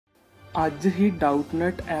ਅੱਜ ਹੀ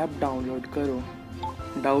Doubtnut app download ਕਰੋ।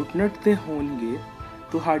 ਡਾਊਟਨਟ ਤੇ ਹੋਣਗੇ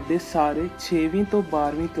ਤੁਹਾਡੇ ਸਾਰੇ 6ਵੀਂ ਤੋਂ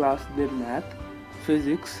 12ਵੀਂ ਕਲਾਸ ਦੇ ਮੈਥ,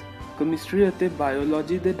 ਫਿਜ਼ਿਕਸ, ਕੈਮਿਸਟਰੀ ਅਤੇ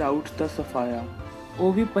ਬਾਇਓਲੋਜੀ ਦੇ ਡਾਊਟਸ ਦਾ ਸਫਾਇਆ,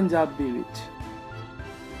 ਉਹ ਵੀ ਪੰਜਾਬੀ ਵਿੱਚ।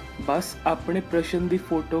 ਬਸ ਆਪਣੇ ਪ੍ਰਸ਼ਨ ਦੀ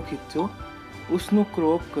ਫੋਟੋ ਖਿੱਚੋ, ਉਸ ਨੂੰ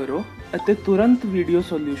ਕ੍ਰੌਪ ਕਰੋ ਅਤੇ ਤੁਰੰਤ ਵੀਡੀਓ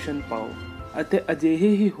ਸੋਲੂਸ਼ਨ ਪਾਓ। ਅਤੇ ਅਜਿਹੇ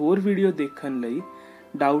ਹੀ ਹੋਰ ਵੀਡੀਓ ਦੇਖਣ ਲਈ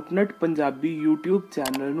ਡਾਊਟਨਟ ਪੰਜਾਬੀ YouTube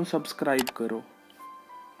ਚੈਨਲ ਨੂੰ ਸਬਸਕ੍ਰਾਈਬ ਕਰੋ।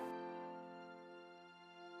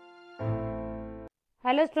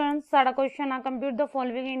 हेलो स्टूडेंट्स, साडा question uh compute the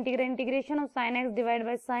following integration of sin x divide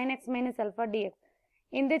by sin x minus alpha dx।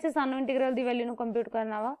 इनदे च सानू इंटीग्रल दी वैल्यू नु कंप्यूट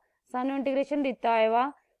करना वा। सानू इंटीग्रेशन दिता होया वा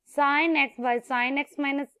sin x bye sin x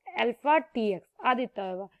minus alpha dx आ दिता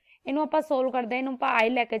होया वा। इनु आपां सोल्व करदे हैं, इनु आपां i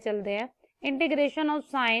लेके चलदे हैं। Integration of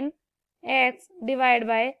sin x divide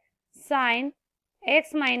by sin x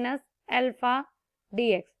minus alpha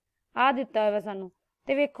dx आ दिता होया वा सानू।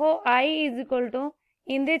 ते वेखो i इज इक्वल टू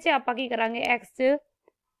इनदे च आपां की करांगे x च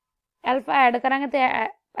अल्फा ऐड करांगे ते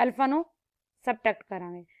अल्फा नू सबट्रैक्ट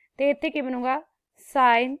करांगे ते इत्थे की बनूगा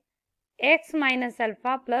sin x minus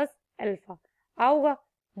alpha plus alpha आऊगा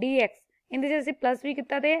dx। इहदे च असीं प्लस भी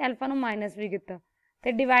कीता ते अल्फा नू माइनस भी कीता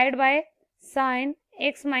ते divide by sin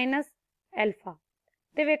x minus alpha.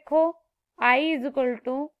 ते वेखो i इज इक्वल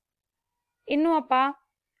टू इनू आपां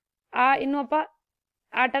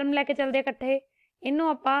आ टर्म लैके चलदे इकट्ठे। इनू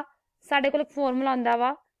आपां साडे कोल एक फॉर्मूला आंदा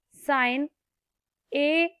वा sin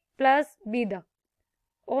a प्लस बी दा,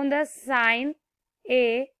 ਉਹ ਹੁੰਦਾ sin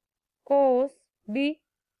a cos b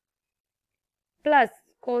plus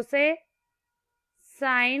cos a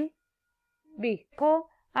sin b। देखो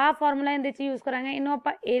आ फार्मूला इहदे च यूज करांगे। इनू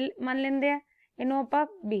आपां a मान लेंदे आ, इनू आपां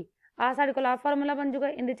b। आ साडे कोल आ फार्मूला बन जूगा,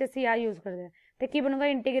 इहदे च ਅਸੀਂ आ यूज करदे आ ते की बनूगा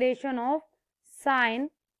इंटीग्रेशन ऑफ sin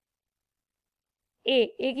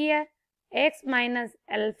a की है x minus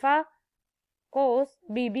alpha cos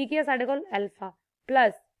b की है साडे कोल alpha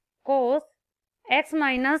plus cos x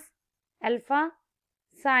minus alpha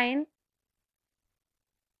sin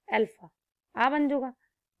alpha आ बन जूगा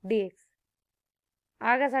dx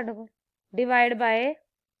आ गया साडे को divide by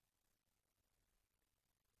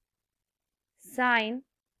sin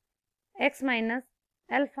x minus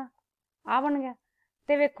alpha आ बन गया।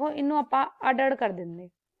 ते वेखो इनू आपां अड कर देंगे।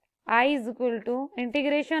 i is equal to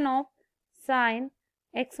integration of sin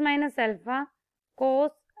x minus alpha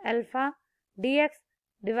cos alpha dx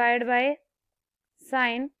divide by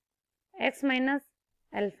sin x minus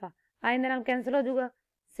alpha आ इहदे नाल कैंसिल हो जाऊगा,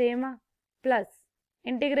 same uh plus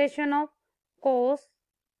integration of cos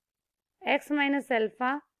x minus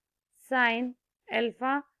alpha sin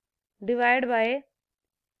alpha divide by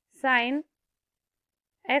sin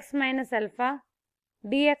x minus alpha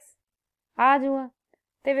dx आ जाऊगा।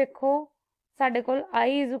 ते वेखो साडे कोल i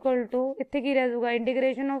is equal to इत्थे की रह जाऊगा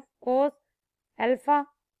integration of cos alpha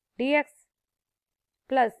dx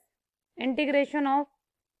plus integration of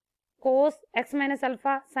cos x minus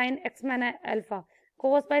alpha sin x minus alpha.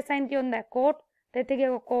 cos bye sin की होंदा है coat, ते इत्थे की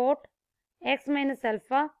होगा coat x minus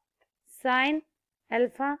alpha sin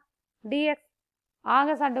alpha dx आ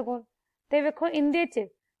गया साडे कोल। ते वेखो इहदे च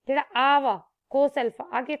जेड़ा आ वा cos अल्फा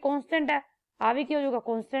आ के कांस्टेंट है, आ भी की हो जाऊगा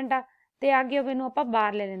कांस्टेंट आ ते आ गया इनू आपां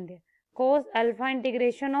बाहर ले लेंदे cos alpha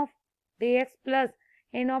integration of dx plus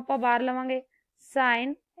इनू आपां बाहर लवांगे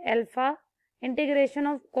sin alpha integration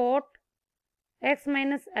of coat x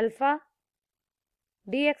minus alpha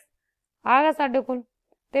dx आ गया साडे कोल।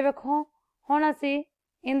 ते वेखो हुण असी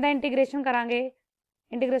इनदा इंटीग्रेशन करांगे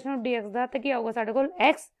इंटीग्रेशन ऑफ dx दा, ते की आऊगा साडे कोल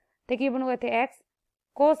x ते की बनूगा इत्थे x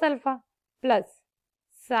cos alpha plus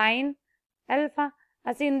sin alpha.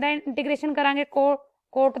 असी इनदा इंटीग्रेशन करांगे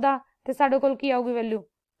कोट दा, ते साडे कोल की आऊगी value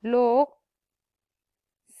log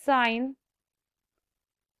sin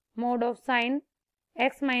mode of sin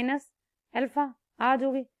x minus alpha uh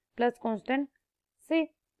जाऊगी plus constant सी।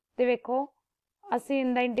 ते वेखो असी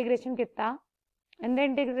इनदा इंटीग्रेशन किता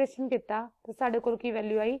तो साडे कोल की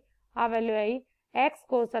value I, uh value I x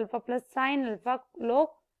cos alpha plus sin alpha log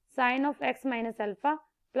sin of x minus alpha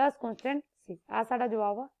plus constant सी। आ साडा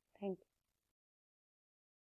जवाब आ। Thank you.